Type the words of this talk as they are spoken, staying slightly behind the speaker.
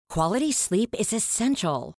Quality sleep is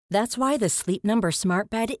essential. That's why the Sleep Number Smart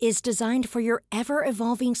Bed is designed for your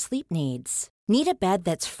ever-evolving sleep needs. Need a bed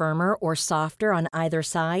that's firmer or softer on either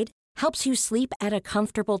side? Helps you sleep at a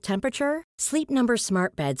comfortable temperature? Sleep Number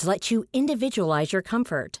Smart Beds let you individualize your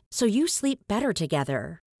comfort, so you sleep better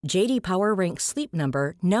together. J.D. Power ranks Sleep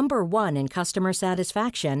Number number 1 in customer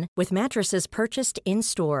satisfaction with mattresses purchased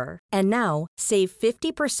in-store. And now, save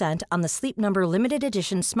 50% on the Sleep Number Limited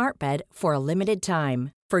Edition Smart Bed for a limited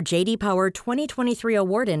time. For J.D. Power 2023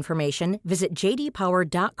 award information, visit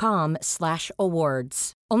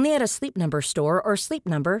jdpower.com/awards. Only at a Sleep Number store or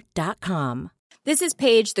sleepnumber.com. This is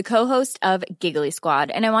Paige, the co-host of Giggly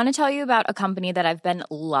Squad, and I want to tell you about a company that I've been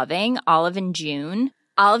loving, Olive & June.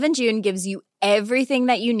 Olive & June gives you everything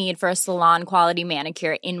that you need for a salon-quality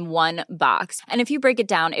manicure in one box. And if you break it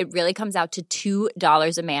down, it really comes out to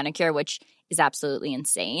 $2 a manicure, which is absolutely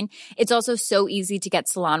insane. It's also so easy to get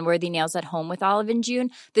salon-worthy nails at home with Olive & June.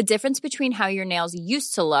 The difference between how your nails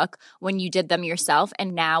used to look when you did them yourself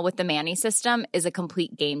and now with the Mani system is a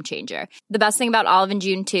complete game changer. The best thing about Olive &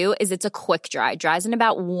 June, too, is it's a quick dry. Dries in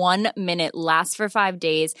about 1 minute, lasts for 5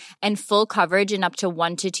 days, and full coverage in up to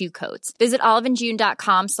 1 to 2 coats. Visit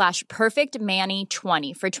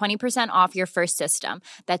oliveandjune.com/perfectmani20 for 20% off your first system.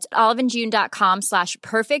 That's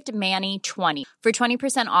oliveandjune.com/perfectmani20 for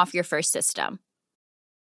 20% off your first system.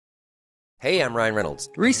 Hey, I'm Ryan Reynolds.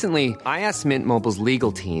 Recently, I asked Mint Mobile's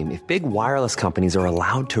legal team if big wireless companies are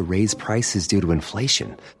allowed to raise prices due to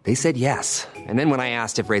inflation. They said yes. And then when I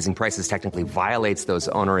asked if raising prices technically violates those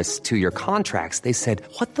onerous 2-year contracts, they said,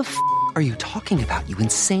 "What the f*** are you talking about, you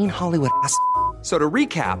insane Hollywood ass?" So to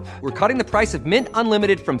recap, we're cutting the price of Mint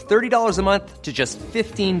Unlimited from $30 a month to just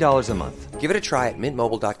 $15 a month. Give it a try at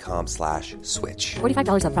mintmobile.com/switch.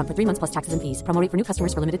 $45 up front for 3 months plus taxes and fees. Promo rate for new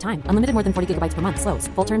customers for limited time. Unlimited more than 40 gigabytes per month. Slows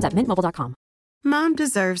full terms at mintmobile.com. Mom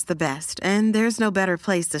deserves the best, and there's no better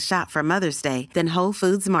place to shop for Mother's Day than Whole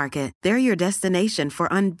Foods Market. They're your destination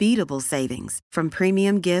for unbeatable savings, from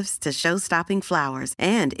premium gifts to show-stopping flowers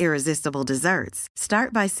and irresistible desserts.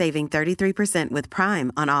 Start by saving 33% with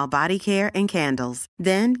Prime on all body care and candles.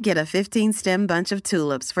 Then get a 15-stem bunch of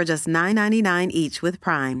tulips for just $9.99 each with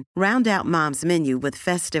Prime. Round out Mom's menu with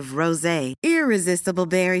festive rosé, irresistible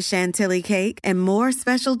berry chantilly cake, and more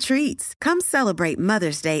special treats. Come celebrate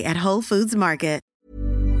Mother's Day at Whole Foods Market.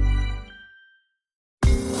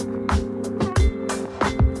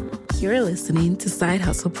 You're listening to Side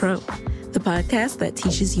Hustle Pro, the podcast that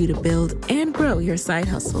teaches you to build and grow your side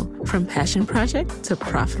hustle from passion project to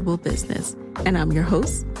profitable business. And I'm your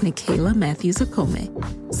host, Nicaila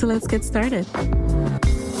Matthews-Okome. So let's get started.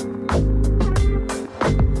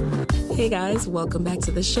 Hey guys, welcome back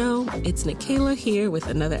to the show. It's Nicaila here with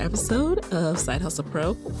another episode of Side Hustle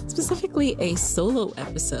Pro, specifically a solo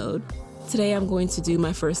episode. Today, I'm going to do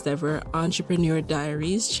my first ever Entrepreneur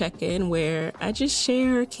Diaries check-in where I just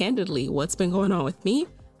share candidly what's been going on with me,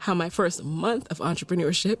 how my first month of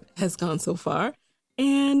entrepreneurship has gone so far,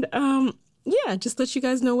 and just let you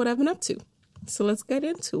guys know what I've been up to. So let's get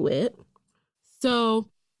into it. So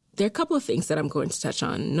there are a couple of things that I'm going to touch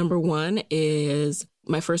on. Number one is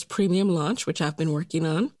my first premium launch, which I've been working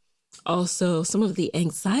on. Also, some of the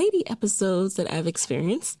anxiety episodes that I've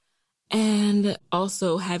experienced. And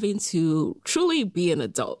also having to truly be an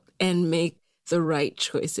adult and make the right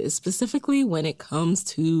choices, specifically when it comes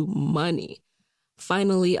to money.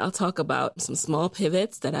 Finally, I'll talk about some small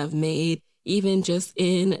pivots that I've made, even just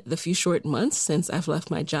in the few short months since I've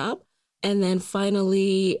left my job. And then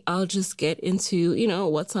finally, I'll just get into,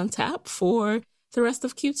 what's on tap for the rest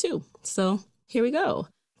of Q2. So here we go.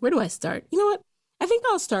 Where do I start? You know what? I think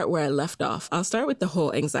I'll start where I left off. I'll start with the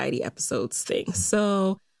whole anxiety episodes thing.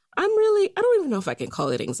 So I don't even know if I can call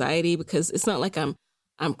it anxiety because it's not like I'm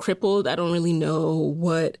crippled. I don't really know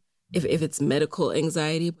if it's medical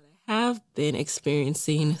anxiety, but I have been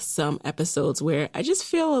experiencing some episodes where I just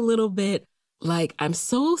feel a little bit like I'm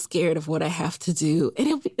so scared of what I have to do.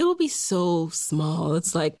 And it'll be so small.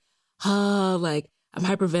 It's like I'm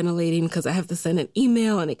hyperventilating because I have to send an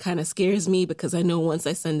email and it kind of scares me because I know once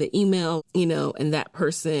I send the email, and that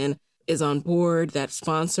person is on board, that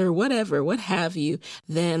sponsor, whatever, what have you,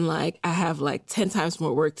 then I have 10 times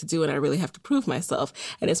more work to do and I really have to prove myself.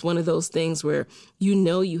 And it's one of those things where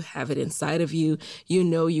you have it inside of you,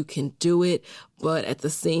 you can do it, but at the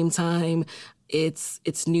same time,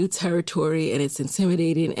 it's new territory and it's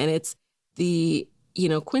intimidating and it's the,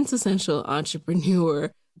 quintessential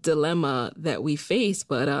entrepreneur dilemma that we face,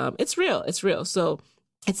 but it's real. So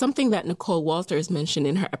it's something that Nicole Walters mentioned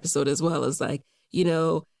in her episode as well as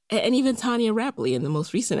and even Tanya Rapley in the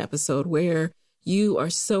most recent episode where you are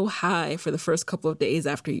so high for the first couple of days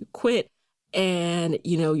after you quit and,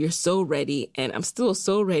 you're so ready. And I'm still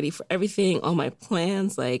so ready for everything, all my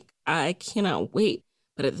plans. Like, I cannot wait.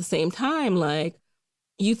 But at the same time, like,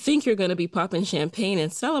 you think you're going to be popping champagne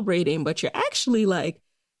and celebrating, but you're actually like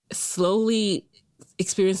slowly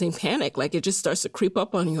experiencing panic. Like, it just starts to creep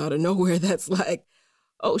up on you out of nowhere. That's like,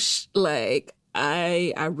 oh, like,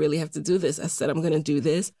 I really have to do this. I said I'm going to do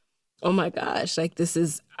this. Oh my gosh, like this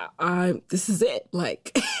is it.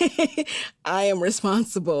 Like I am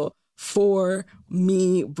responsible for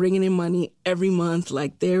me bringing in money every month.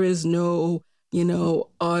 Like there is no,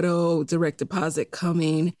 auto direct deposit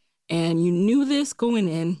coming. And you knew this going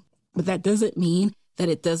in, but that doesn't mean that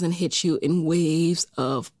it doesn't hit you in waves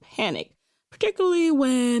of panic, particularly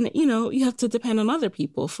when, you have to depend on other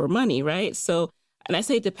people for money, right? So, and I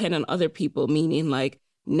say depend on other people, meaning like,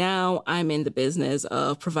 now I'm in the business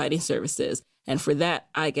of providing services, and for that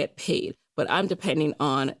I get paid. But I'm depending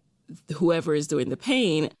on whoever is doing the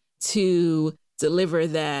paying to deliver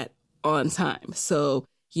that on time. So,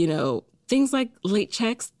 things like late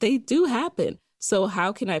checks, they do happen. So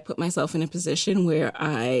how can I put myself in a position where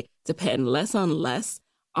I depend less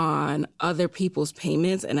on other people's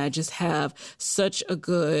payments, and I just have such a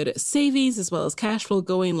good savings as well as cash flow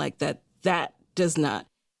going like that does not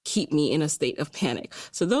keep me in a state of panic.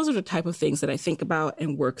 So those are the type of things that I think about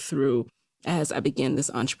and work through as I begin this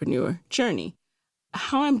entrepreneur journey.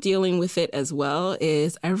 How I'm dealing with it as well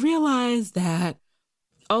is I realized that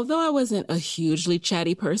although I wasn't a hugely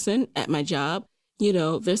chatty person at my job,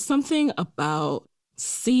 there's something about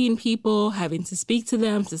seeing people, having to speak to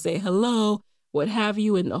them, to say hello, what have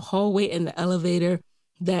you, in the hallway, in the elevator,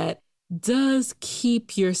 that does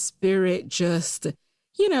keep your spirit just,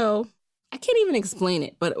 I can't even explain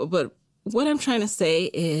it, but what I'm trying to say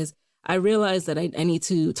is I realize that I need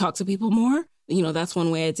to talk to people more. That's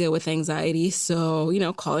one way I deal with anxiety. So,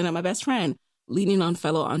 calling out my best friend, leaning on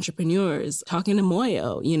fellow entrepreneurs, talking to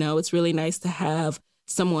Moyo. It's really nice to have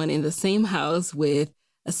someone in the same house with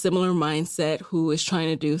a similar mindset who is trying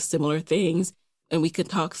to do similar things, and we could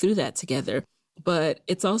talk through that together. But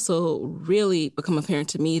it's also really become apparent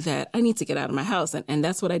to me that I need to get out of my house. And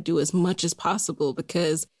that's what I do as much as possible,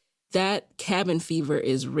 because that cabin fever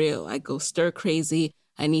is real. I go stir crazy.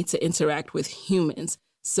 I need to interact with humans.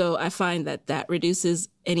 So I find that reduces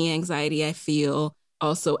any anxiety I feel.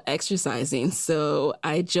 Also exercising. So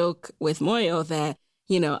I joke with Moyo that,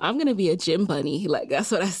 I'm going to be a gym bunny. Like,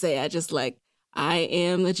 that's what I say. I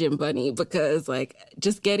am the gym bunny, because like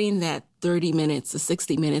just getting that 30 minutes to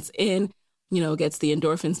 60 minutes in, gets the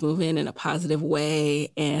endorphins moving in a positive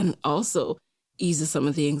way, and also eases some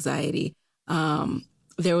of the anxiety.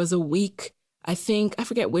 There was a week, I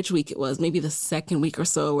forget which week it was, maybe the second week or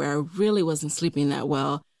so, where I really wasn't sleeping that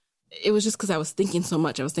well. It was just because I was thinking so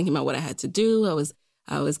much. I was thinking about what I had to do.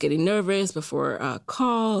 I was getting nervous before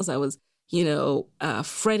calls. I was,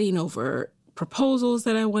 fretting over proposals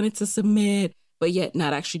that I wanted to submit, but yet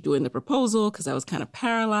not actually doing the proposal because I was kind of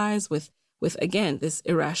paralyzed with again, this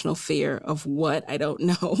irrational fear of what I don't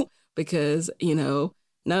know, because,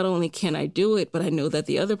 not only can I do it, but I know that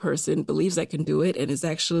the other person believes I can do it and is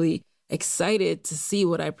actually excited to see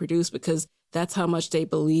what I produce, because that's how much they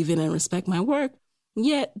believe in and respect my work.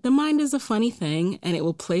 Yet the mind is a funny thing, and it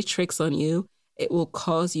will play tricks on you. It will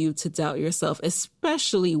cause you to doubt yourself,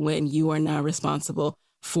 especially when you are now responsible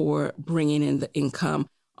for bringing in the income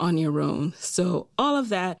on your own. So all of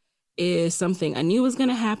that is something I knew was going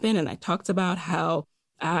to happen. And I talked about how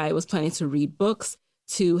I was planning to read books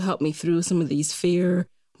to help me through some of these fear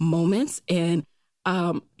moments. And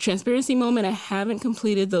transparency moment, I haven't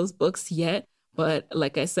completed those books yet. But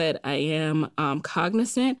like I said, I am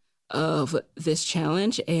cognizant of this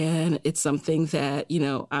challenge. And it's something that,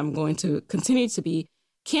 I'm going to continue to be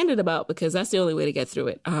candid about, because that's the only way to get through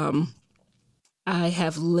it. I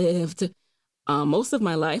have lived most of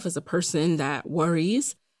my life as a person that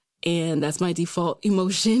worries, and that's my default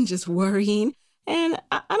emotion, just worrying. And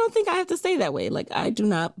I don't think I have to stay that way. Like, I do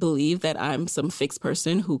not believe that I'm some fixed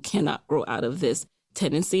person who cannot grow out of this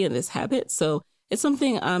tendency and this habit. So it's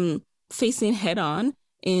something I'm facing head on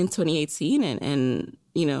in 2018 and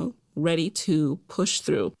ready to push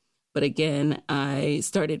through. But again, I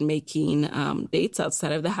started making dates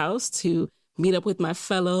outside of the house to meet up with my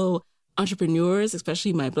fellow entrepreneurs,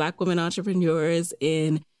 especially my Black women entrepreneurs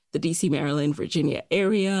in the DC, Maryland, Virginia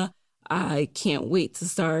area. I can't wait to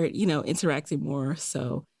start, interacting more.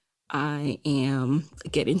 So I am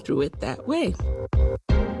getting through it that way.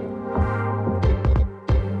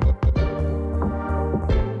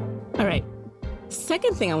 All right.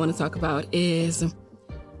 Second thing I want to talk about is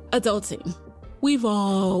adulting.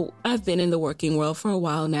 I've been in the working world for a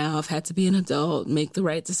while now. I've had to be an adult, make the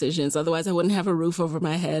right decisions. Otherwise, I wouldn't have a roof over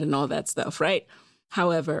my head and all that stuff, right?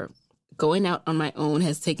 However, going out on my own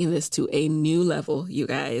has taken this to a new level, you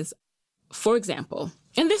guys. For example,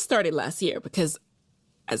 and this started last year because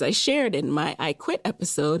as I shared in my I Quit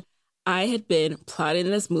episode, I had been plotting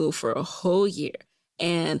this move for a whole year.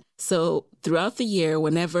 And so throughout the year,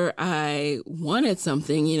 whenever I wanted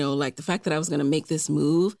something, like the fact that I was going to make this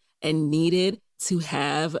move and needed to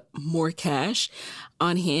have more cash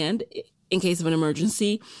on hand in case of an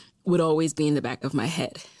emergency would always be in the back of my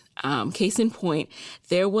head. Case in point,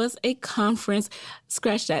 there was a conference,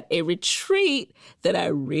 a retreat that I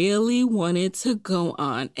really wanted to go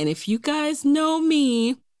on. And if you guys know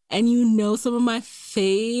me and you know some of my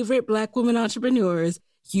favorite Black women entrepreneurs,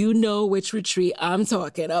 you know which retreat I'm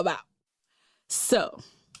talking about. So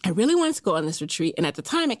I really wanted to go on this retreat. And at the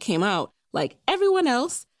time it came out, like everyone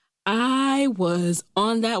else, I was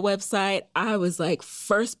on that website. I was like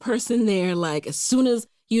first person there. Like as soon as,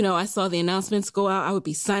 I saw the announcements go out, I would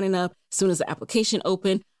be signing up. As soon as the application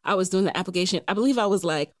opened, I was doing the application. I believe I was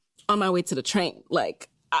like on my way to the train. Like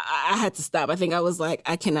I had to stop. I think I was like,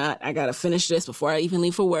 I got to finish this before I even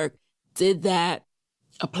leave for work. Did that,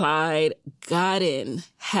 applied, got in,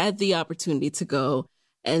 had the opportunity to go.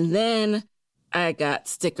 And then I got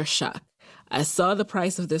sticker shock. I saw the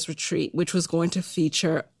price of this retreat, which was going to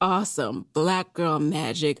feature awesome Black girl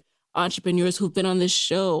magic entrepreneurs who've been on this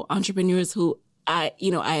show, entrepreneurs who I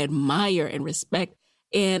admire and respect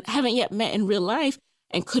and haven't yet met in real life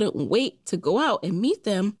and couldn't wait to go out and meet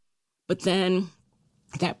them. But then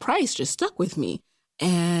that price just stuck with me.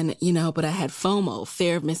 And, but I had FOMO,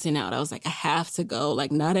 fear of missing out. I was like, I have to go.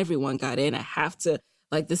 Like, not everyone got in. I have to,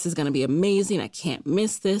 this is going to be amazing. I can't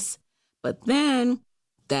miss this. But then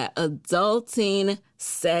that adulting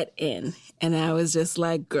set in. And I was just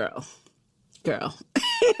like, girl,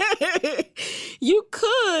 you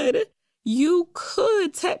could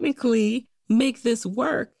technically make this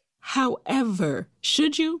work. However,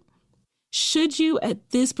 should you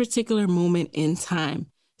at this particular moment in time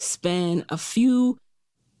spend a few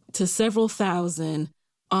to several thousand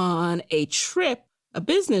on a trip, a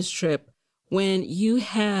business trip, when you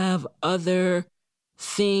have other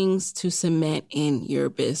things to cement in your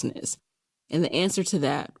business? And the answer to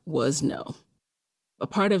that was no. A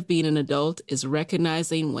part of being an adult is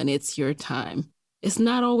recognizing when it's your time. It's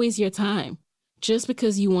not always your time. Just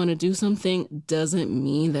because you want to do something doesn't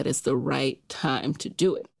mean that it's the right time to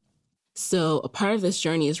do it. So a part of this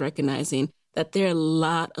journey is recognizing that there are a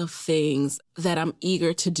lot of things that I'm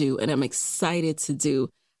eager to do and I'm excited to do,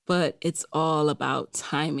 but it's all about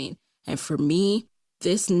timing. And for me,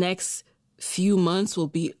 this next few months will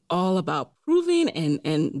be all about proving and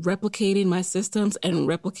replicating my systems and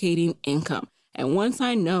replicating income. And once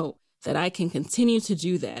I know that I can continue to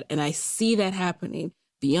do that and I see that happening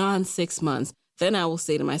beyond 6 months, then I will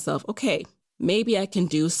say to myself, okay, maybe I can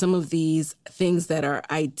do some of these things that are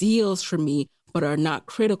ideals for me, but are not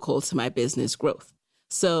critical to my business growth.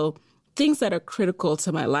 So things that are critical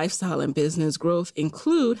to my lifestyle and business growth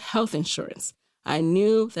include health insurance. I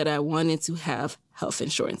knew that I wanted to have health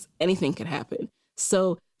insurance. Anything could happen.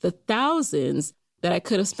 So the thousands that I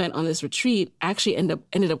could have spent on this retreat actually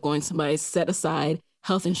ended up going to my set aside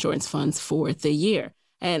health insurance funds for the year.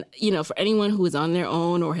 And, for anyone who is on their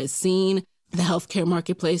own or has seen the healthcare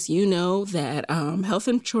marketplace, that health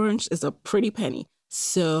insurance is a pretty penny.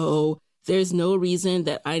 So there's no reason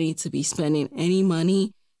that I need to be spending any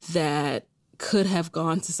money that could have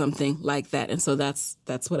gone to something like that. And so that's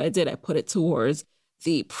what I did. I put it towards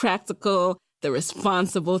the practical, the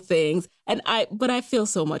responsible things. But I feel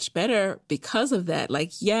so much better because of that.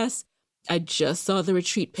 Like, yes, I just saw the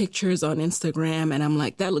retreat pictures on Instagram and I'm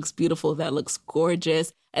like, that looks beautiful. That looks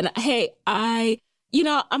gorgeous. And hey, I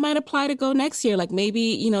might apply to go next year. Like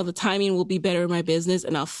maybe, the timing will be better in my business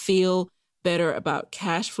and I'll feel better about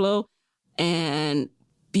cash flow and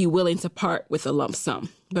be willing to part with a lump sum.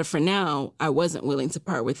 But for now, I wasn't willing to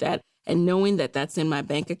part with that. And knowing that that's in my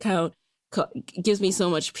bank account gives me so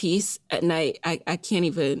much peace at night. I can't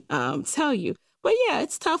even tell you. But yeah,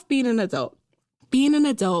 it's tough being an adult. Being an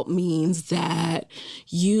adult means that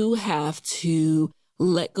you have to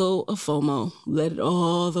let go of FOMO, let it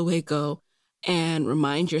all the way go, and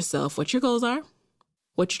remind yourself what your goals are,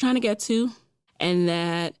 what you're trying to get to, and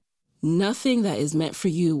that nothing that is meant for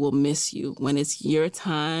you will miss you. When it's your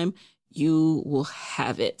time, you will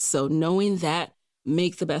have it. So knowing that,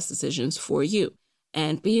 make the best decisions for you.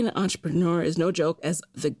 And being an entrepreneur is no joke. As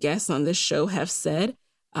the guests on this show have said,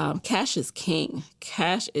 cash is king.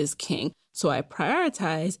 Cash is king. So I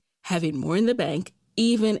prioritize having more in the bank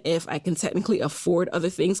even if I can technically afford other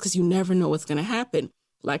things, because you never know what's going to happen.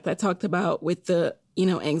 Like I talked about with the,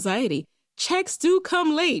 anxiety, checks do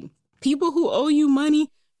come late. People who owe you money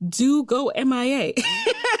do go MIA.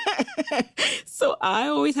 So I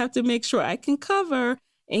always have to make sure I can cover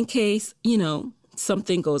in case,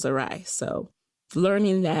 something goes awry. So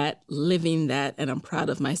learning that, living that, and I'm proud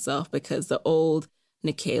of myself because the old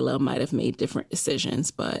Nikayla might have made different decisions,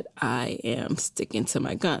 but I am sticking to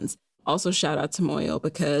my guns. Also, shout out to Moyo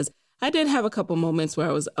because I did have a couple moments where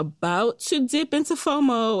I was about to dip into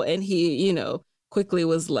FOMO and he, quickly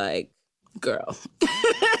was like, girl.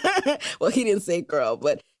 Well, he didn't say girl,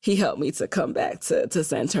 but he helped me to come back to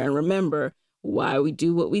center and remember why we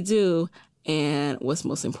do what we do and what's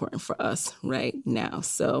most important for us right now.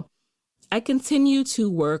 So I continue to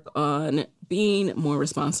work on being more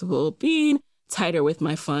responsible, being tighter with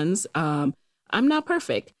my funds. I'm not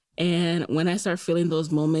perfect. And when I start feeling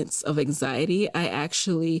those moments of anxiety,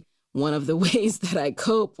 one of the ways that I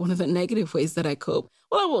cope, one of the negative ways that I cope,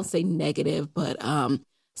 well, I won't say negative, but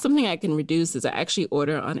something I can reduce is I actually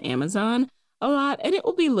order on Amazon a lot, and it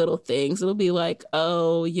will be little things. It'll be like,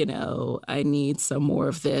 oh, I need some more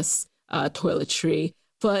of this toiletry.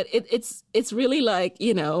 But it's really like,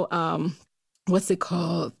 what's it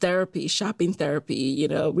called? Therapy, shopping therapy,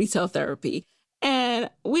 retail therapy. And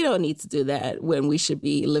we don't need to do that when we should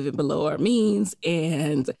be living below our means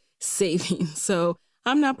and saving. So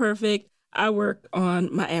I'm not perfect. I work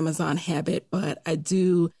on my Amazon habit, but I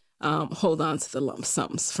do hold on to the lump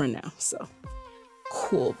sums for now. So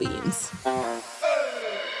cool beans.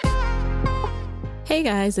 Hey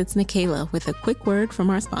guys, it's Nikayla with a quick word from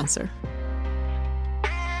our sponsor.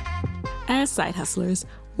 As side hustlers,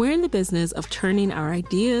 we're in the business of turning our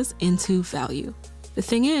ideas into value. The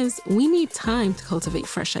thing is, we need time to cultivate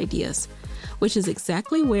fresh ideas, which is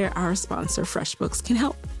exactly where our sponsor, FreshBooks, can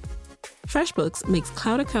help. FreshBooks makes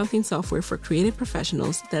cloud accounting software for creative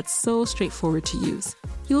professionals that's so straightforward to use.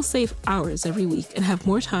 You'll save hours every week and have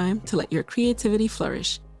more time to let your creativity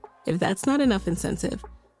flourish. If that's not enough incentive,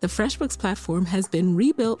 the FreshBooks platform has been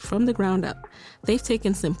rebuilt from the ground up. They've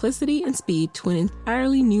taken simplicity and speed to an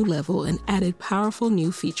entirely new level and added powerful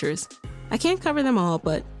new features. I can't cover them all,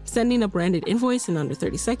 but sending a branded invoice in under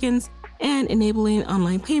 30 seconds and enabling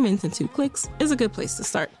online payments in 2 clicks is a good place to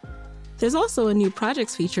start. There's also a new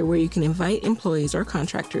projects feature where you can invite employees or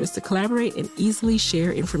contractors to collaborate and easily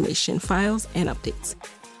share information, files, and updates.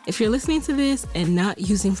 If you're listening to this and not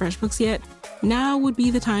using FreshBooks yet, now would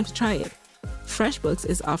be the time to try it. FreshBooks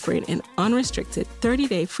is offering an unrestricted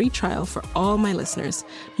 30-day free trial for all my listeners.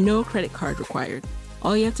 No credit card required.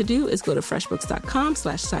 All you have to do is go to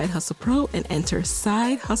freshbooks.com/sidehustlepro and enter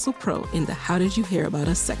Side Hustle Pro in the How Did You Hear About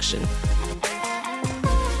Us section.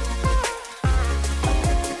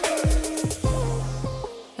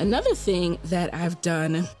 Another thing that I've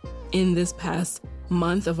done in this past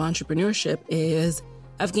month of entrepreneurship is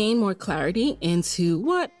I've gained more clarity into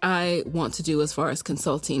what I want to do as far as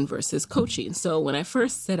consulting versus coaching. So when I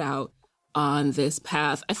first set out on this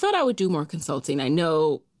path, I thought I would do more consulting. I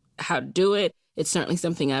know how to do it. It's certainly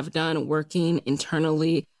something I've done working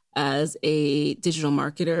internally as a digital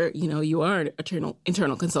marketer. You are an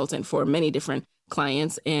internal consultant for many different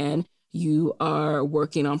clients and you are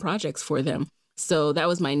working on projects for them. So that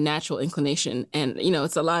was my natural inclination. And,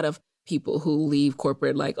 it's a lot of people who leave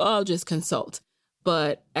corporate like, oh, I'll just consult.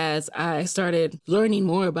 But as I started learning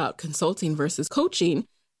more about consulting versus coaching,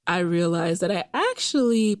 I realized that I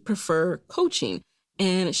actually prefer coaching.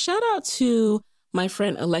 And shout out to my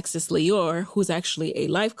friend Alexis Lior, who's actually a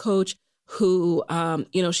life coach who,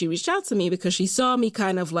 she reached out to me because she saw me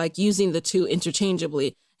kind of like using the two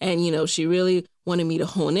interchangeably. And, she really wanted me to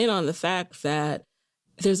hone in on the fact that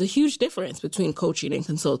there's a huge difference between coaching and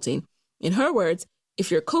consulting. In her words,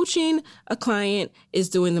 if you're coaching, a client is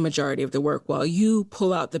doing the majority of the work while you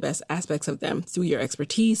pull out the best aspects of them through your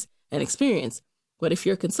expertise and experience. But if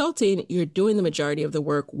you're consulting, you're doing the majority of the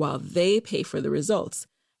work while they pay for the results.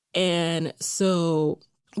 And so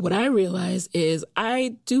what I realize is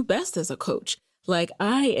I do best as a coach. Like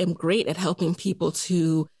I am great at helping people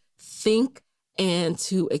to think and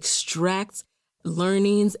to extract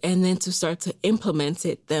learnings and then to start to implement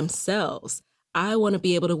it themselves. I want to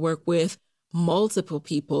be able to work with multiple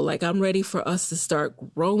people. Like I'm ready for us to start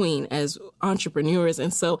growing as entrepreneurs.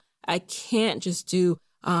 And so I can't just do,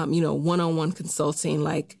 one-on-one consulting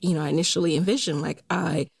like, I initially envisioned, like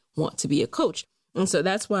I want to be a coach. And so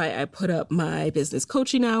that's why I put up my business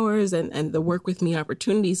coaching hours and the work with me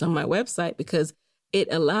opportunities on my website, because it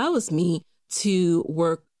allows me to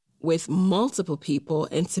work with multiple people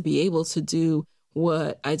and to be able to do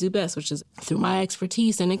what I do best, which is through my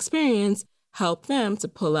expertise and experience, help them to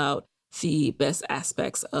pull out the best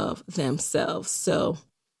aspects of themselves. So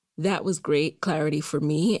that was great clarity for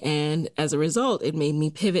me. And as a result, it made me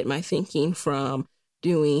pivot my thinking from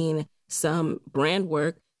doing some brand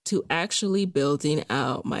work to actually building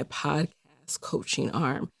out my podcast coaching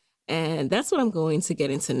arm. And that's what I'm going to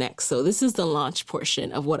get into next. So this is the launch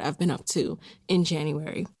portion of what I've been up to in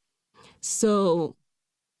January. So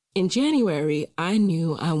in January, I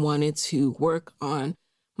knew I wanted to work on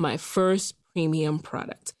my first premium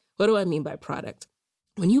product. What do I mean by product?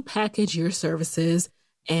 When you package your services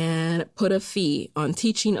and put a fee on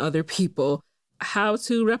teaching other people how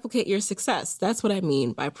to replicate your success, that's what I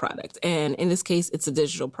mean by product. And in this case, it's a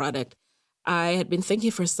digital product. I had been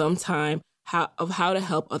thinking for some time how to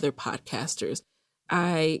help other podcasters.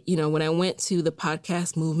 When I went to the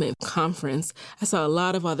podcast movement conference, I saw a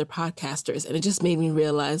lot of other podcasters, and it just made me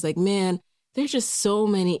realize, like, man, there's just so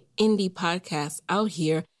many indie podcasts out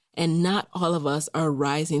here, and not all of us are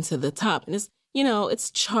rising to the top. And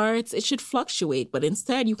it's charts, it should fluctuate, but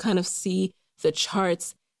instead you kind of see the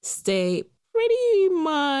charts stay pretty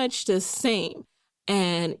much the same.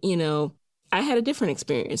 And, I had a different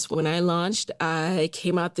experience. When I launched, I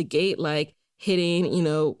came out the gate like hitting,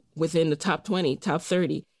 within the top 20, top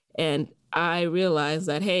 30. And I realized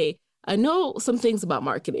that, hey, I know some things about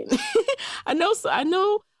marketing. I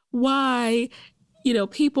know why,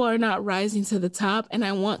 people are not rising to the top. And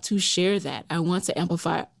I want to share that. I want to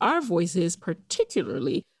amplify our voices,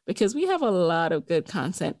 particularly because we have a lot of good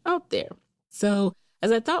content out there. So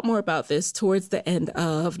as I thought more about this towards the end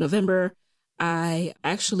of November, I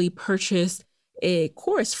actually purchased a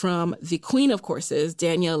course from the queen of courses,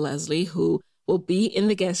 Danielle Leslie, who will be in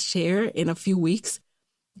the guest chair in a few weeks.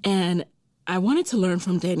 And I wanted to learn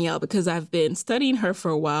from Danielle because I've been studying her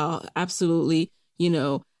for a while, absolutely,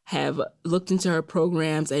 have looked into her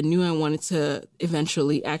programs and knew I wanted to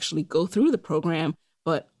eventually actually go through the program,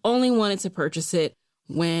 but only wanted to purchase it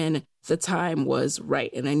when the time was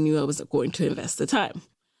right. And I knew I was going to invest the time.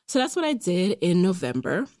 So that's what I did in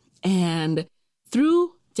November. And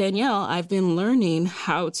through Danielle, I've been learning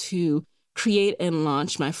how to create and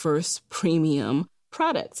launch my first premium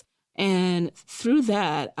product. And through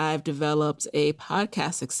that, I've developed a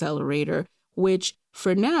podcast accelerator, which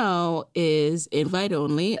for now is invite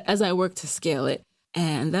only as I work to scale it.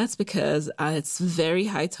 And that's because it's very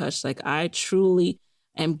high touch. Like, I truly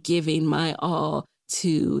am giving my all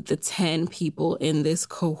to the 10 people in this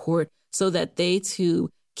cohort so that they too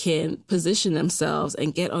can position themselves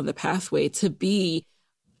and get on the pathway to be,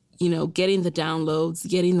 getting the downloads,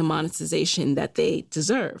 getting the monetization that they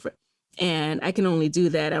deserve. And I can only do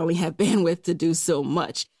that. I only have bandwidth to do so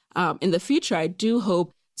much. In the future, I do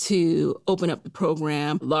hope to open up the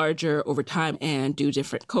program larger over time and do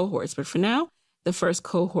different cohorts. But for now, the first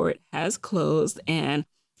cohort has closed, and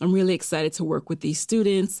I'm really excited to work with these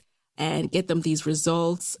students and get them these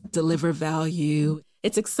results, deliver value.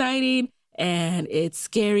 It's exciting and it's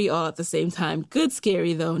scary all at the same time. Good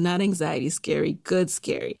scary though, not anxiety scary, good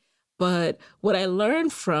scary. But what I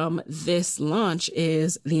learned from this launch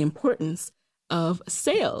is the importance of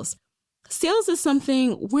sales. Sales is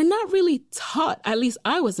something we're not really taught. At least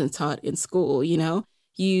I wasn't taught in school. You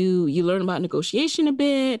learn about negotiation a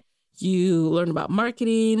bit, you learn about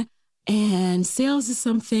marketing, and sales is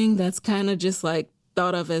something that's kind of just like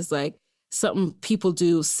thought of as like something people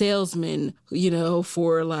do, salesmen,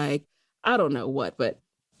 for like, I don't know what, but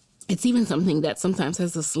it's even something that sometimes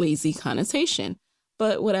has a sleazy connotation.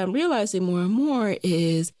 But what I'm realizing more and more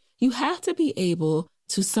is you have to be able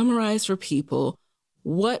to summarize for people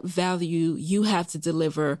what value you have to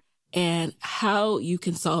deliver and how you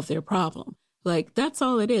can solve their problem. Like, that's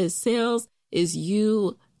all it is. Sales is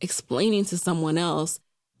you explaining to someone else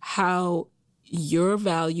how your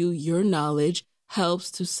value, your knowledge helps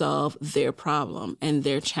to solve their problem and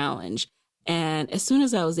their challenge. And as soon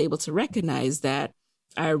as I was able to recognize that,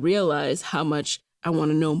 I realized how much I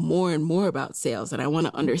want to know more and more about sales. And I want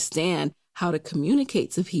to understand how to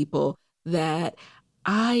communicate to people that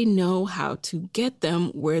I know how to get them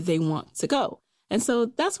where they want to go. And so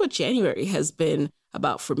that's what January has been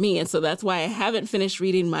about for me. And so that's why I haven't finished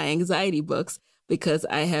reading my anxiety books, because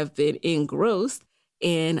I have been engrossed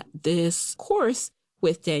in this course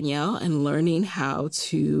with Danielle and learning how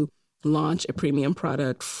to launch a premium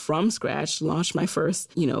product from scratch, launch my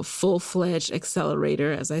first, full-fledged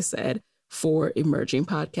accelerator, as I said, for emerging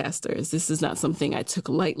podcasters. This is not something I took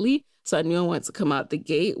lightly. So I knew I wanted to come out the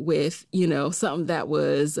gate with, something that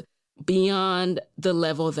was beyond the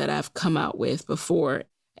level that I've come out with before.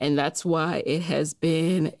 And that's why it has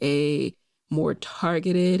been a more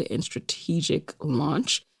targeted and strategic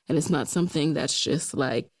launch. And it's not something that's just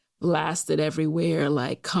like blasted everywhere,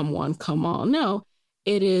 like, come on, come on. No,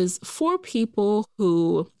 It is for people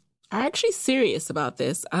who are actually serious about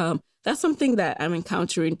this. That's something that I'm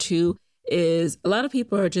encountering too, is a lot of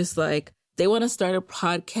people are just like, they want to start a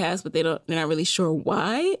podcast, but they're not really sure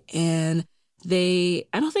why. And I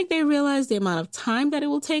don't think they realize the amount of time that it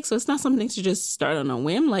will take. So it's not something to just start on a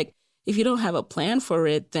whim. Like, if you don't have a plan for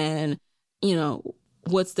it, then,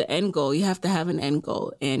 what's the end goal? You have to have an end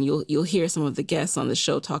goal. And you'll hear some of the guests on the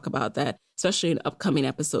show talk about that, especially in upcoming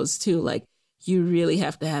episodes too. Like, you really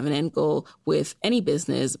have to have an end goal with any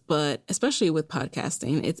business, but especially with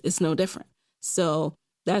podcasting, it's no different. So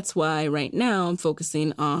that's why right now I'm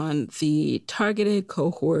focusing on the targeted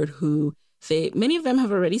cohort who many of them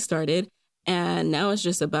have already started. And now it's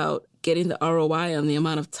just about getting the ROI on the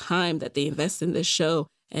amount of time that they invest in this show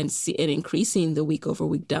and increasing the week over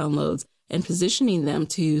week downloads and positioning them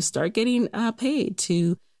to start getting paid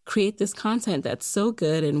to create this content that's so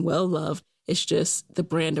good and well loved. It's just the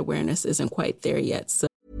brand awareness isn't quite there yet. So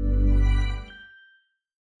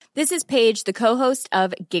This is Paige, the co-host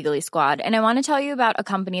of Giggly Squad, and I want to tell you about a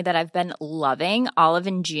company that I've been loving, Olive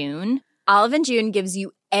 & June. Olive & June gives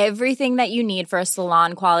you everything that you need for a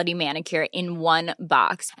salon-quality manicure in one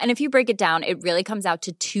box. And if you break it down, it really comes out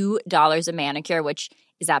to $2 a manicure, which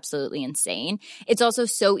is absolutely insane. It's also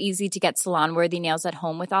so easy to get salon-worthy nails at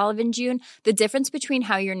home with Olive & June. The difference between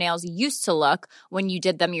how your nails used to look when you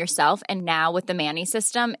did them yourself and now with the Mani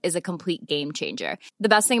system is a complete game changer. The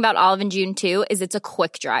best thing about Olive & June, too, is it's a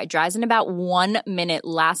quick dry. Dries in about 1 minute,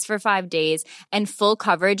 lasts for 5 days, and full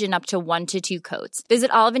coverage in up to 1 to 2 coats.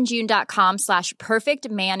 Visit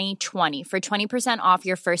oliveandjune.com/perfectmani20 for 20% off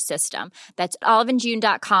your first system. That's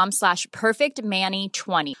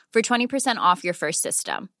oliveandjune.com/perfectmani20 for 20% off your first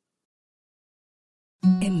system.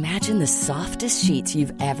 Imagine the softest sheets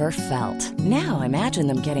you've ever felt. Now imagine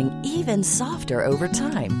them getting even softer over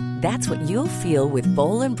time. That's what you'll feel with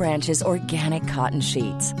Boll & Branch's organic cotton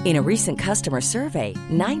sheets. In a recent customer survey,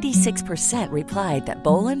 96% replied that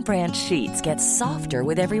Boll & Branch sheets get softer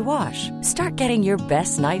with every wash. Start getting your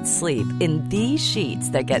best night's sleep in these sheets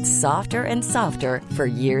that get softer and softer for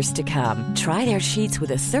years to come. Try their sheets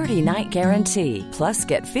with a 30-night guarantee. Plus,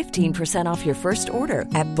 get 15% off your first order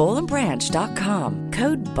at bollandbranch.com.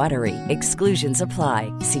 Code BUTTERY. Exclusions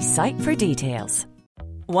apply. See site for details.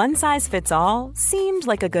 One size fits all seemed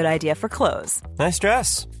like a good idea for clothes. Nice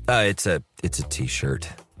dress. It's a t-shirt.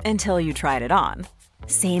 Until you tried it on.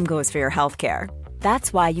 Same goes for your healthcare.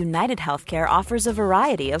 That's why United Healthcare offers a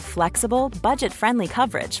variety of flexible, budget-friendly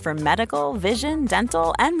coverage for medical, vision,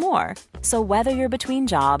 dental, and more. So whether you're between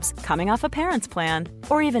jobs, coming off a parent's plan,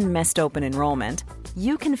 or even missed open enrollment,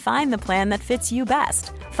 you can find the plan that fits you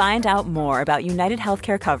best. Find out more about United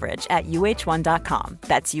Healthcare coverage at uh1.com.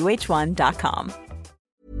 That's uh1.com.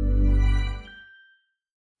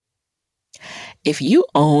 If you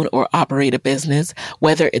own or operate a business,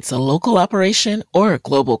 whether it's a local operation or a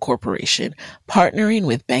global corporation, partnering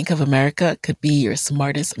with Bank of America could be your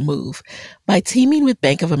smartest move. By teaming with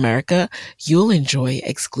Bank of America, you'll enjoy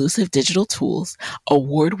exclusive digital tools,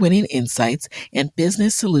 award-winning insights, and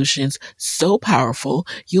business solutions so powerful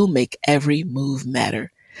you'll make every move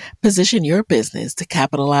matter. Position your business to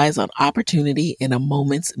capitalize on opportunity in a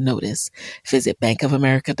moment's notice. Visit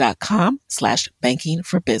bankofamerica.com/banking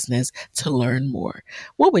for business to learn more.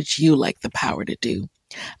 What would you like the power to do?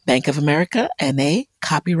 Bank of America, N.A.,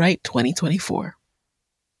 copyright 2024.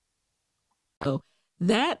 So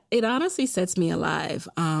that, it honestly sets me alive.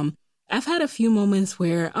 I've had a few moments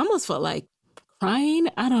where I almost felt like crying.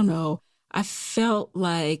 I don't know. I felt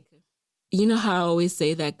like, you know how I always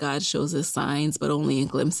say that God shows us signs, but only in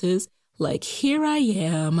glimpses? Like, here I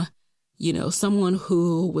am, someone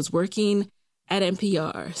who was working at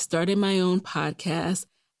NPR, started my own podcast,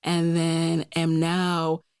 and then am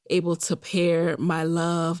now able to pair my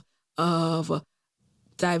love of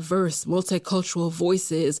diverse, multicultural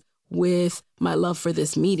voices with my love for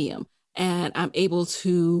this medium. And I'm able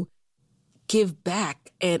to give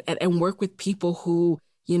back and work with people who,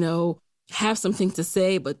 have something to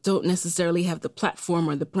say, but don't necessarily have the platform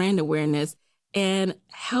or the brand awareness, and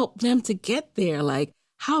help them to get there. Like,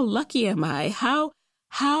 how lucky am I? How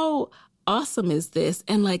awesome is this?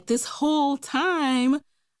 And like, this whole time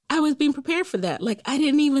I was being prepared for that. Like, I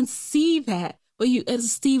didn't even see that. But as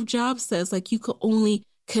Steve Jobs says, like, you could only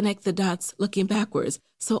connect the dots looking backwards.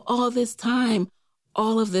 So all this time,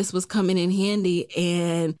 all of this was coming in handy,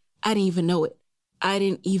 and I didn't even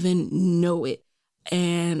know it.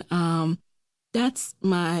 And that's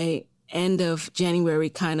my end of January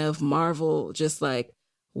kind of marvel, just like,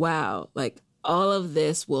 wow, like all of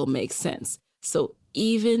this will make sense. So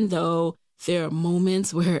even though there are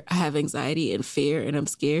moments where I have anxiety and fear and I'm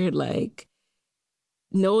scared, like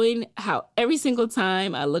knowing how every single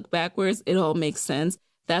time I look backwards, it all makes sense.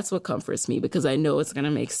 That's what comforts me because I know it's going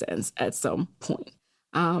to make sense at some point.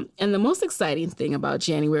 And the most exciting thing about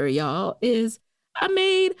January, y'all, is I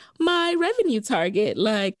made my revenue target,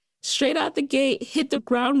 like straight out the gate, hit the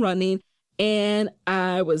ground running, and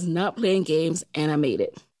I was not playing games and I made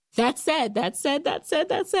it. That said,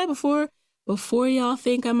 before y'all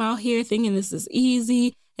think I'm out here thinking this is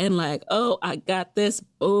easy and like, oh, I got this,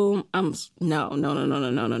 boom, no.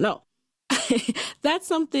 That's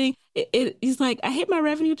something, it's like, I hit my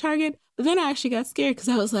revenue target, but then I actually got scared because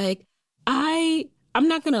I was like, I'm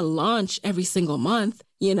not going to launch every single month,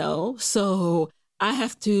 so I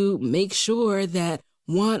have to make sure that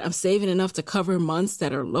one, I'm saving enough to cover months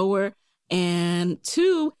that are lower, and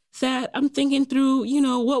two, that I'm thinking through,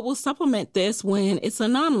 what will supplement this when it's a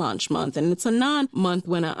non-launch month and it's a non-month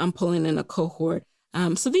when I'm pulling in a cohort.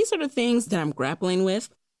 So these are the things that I'm grappling with.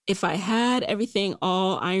 If I had everything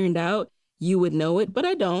all ironed out, you would know it, but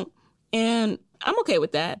I don't. And I'm okay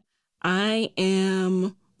with that. I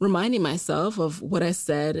am reminding myself of what I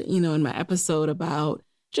said, in my episode about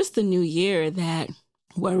just the new year, that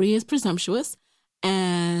worry is presumptuous.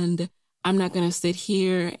 And I'm not going to sit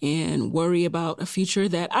here and worry about a future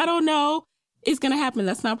that I don't know is going to happen.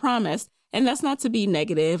 That's not promised. And that's not to be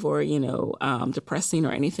negative or, depressing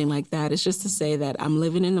or anything like that. It's just to say that I'm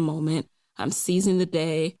living in the moment. I'm seizing the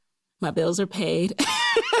day. My bills are paid.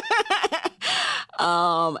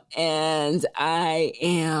 And I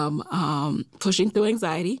am pushing through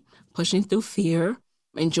anxiety, pushing through fear,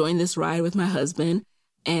 enjoying this ride with my husband,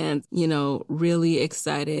 and, really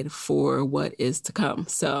excited for what is to come.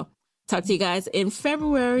 So talk to you guys in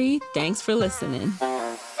February. Thanks for listening.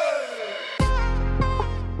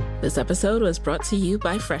 This episode was brought to you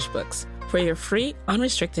by FreshBooks. For your free,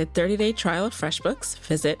 unrestricted 30-day trial of FreshBooks,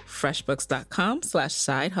 visit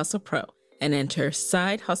freshbooks.com/sidehustlepro and enter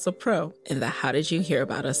Side Hustle Pro in the How Did You Hear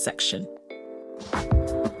About Us section.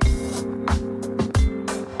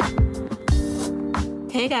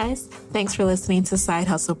 Hey guys, thanks for listening to Side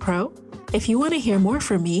Hustle Pro. If you want to hear more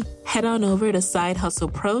from me, head on over to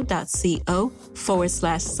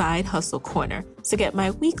sidehustlepro.co/Side Hustle Corner to get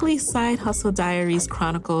my weekly Side Hustle Diaries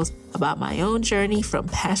chronicles about my own journey from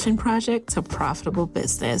passion project to profitable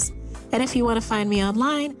business. And if you want to find me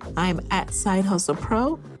online, I'm at Side Hustle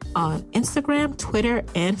Pro on Instagram, Twitter,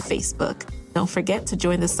 and Facebook. Don't forget to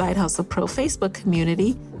join the Side Hustle Pro Facebook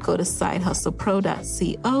community. Go to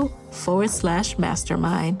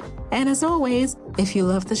sidehustlepro.co/mastermind. And as always, if you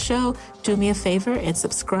love the show, do me a favor and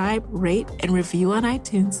subscribe, rate, and review on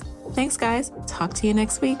iTunes. Thanks, guys. Talk to you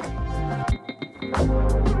next week.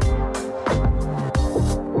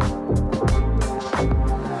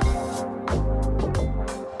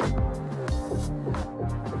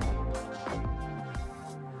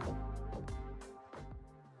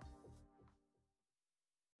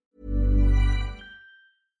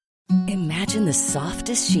 Imagine the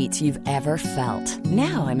softest sheets you've ever felt.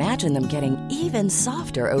 Now imagine them getting even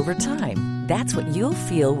softer over time. That's what you'll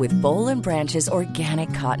feel with Boll & Branch's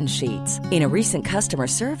organic cotton sheets. In a recent customer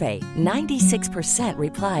survey, 96%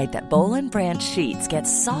 replied that Boll & Branch sheets get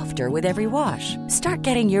softer with every wash. Start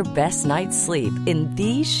getting your best night's sleep in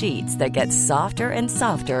these sheets that get softer and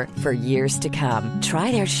softer for years to come.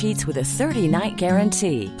 Try their sheets with a 30-night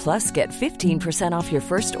guarantee. Plus, get 15% off your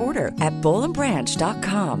first order at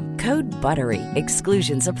bollandbranch.com. Code BUTTERY.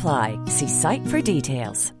 Exclusions apply. See site for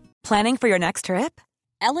details. Planning for your next trip?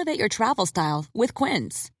 Elevate your travel style with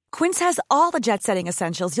Quince. Quince has all the jet-setting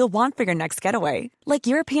essentials you'll want for your next getaway, like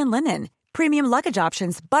European linen, premium luggage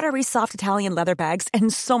options, buttery soft Italian leather bags,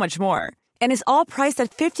 and so much more. And is all priced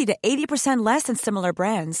at 50 to 80% less than similar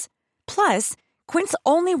brands. Plus, Quince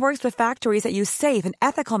only works with factories that use safe and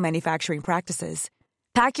ethical manufacturing practices.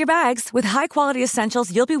 Pack your bags with high-quality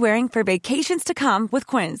essentials you'll be wearing for vacations to come with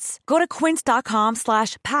Quince. Go to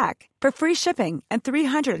quince.com/pack for free shipping and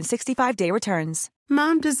 365-day returns.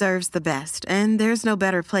 Mom deserves the best, and there's no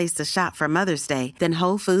better place to shop for Mother's Day than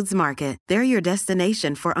Whole Foods Market. They're your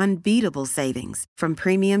destination for unbeatable savings, from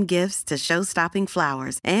premium gifts to show-stopping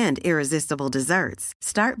flowers and irresistible desserts.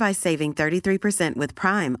 Start by saving 33% with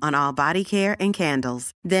Prime on all body care and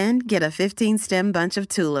candles. Then get a 15-stem bunch of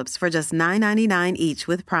tulips for just $9.99 each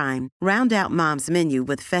with Prime. Round out Mom's menu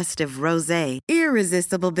with festive rosé,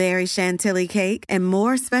 irresistible berry chantilly cake, and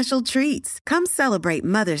more special treats. Come celebrate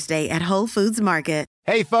Mother's Day at Whole Foods Market.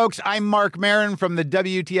 Hey, folks, I'm Mark Maron from the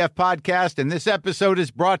WTF Podcast, and this episode is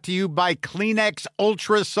brought to you by Kleenex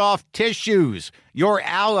Ultra Soft Tissues, your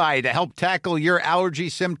ally to help tackle your allergy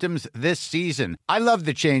symptoms this season. I love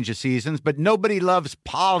the change of seasons, but nobody loves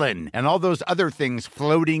pollen and all those other things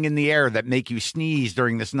floating in the air that make you sneeze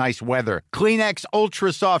during this nice weather. Kleenex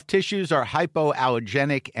Ultra Soft Tissues are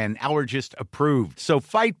hypoallergenic and allergist approved, so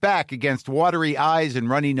fight back against watery eyes and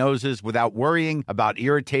runny noses without worrying about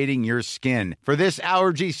irritating your skin. For this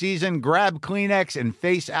allergy season, grab Kleenex and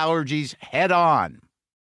face allergies head on.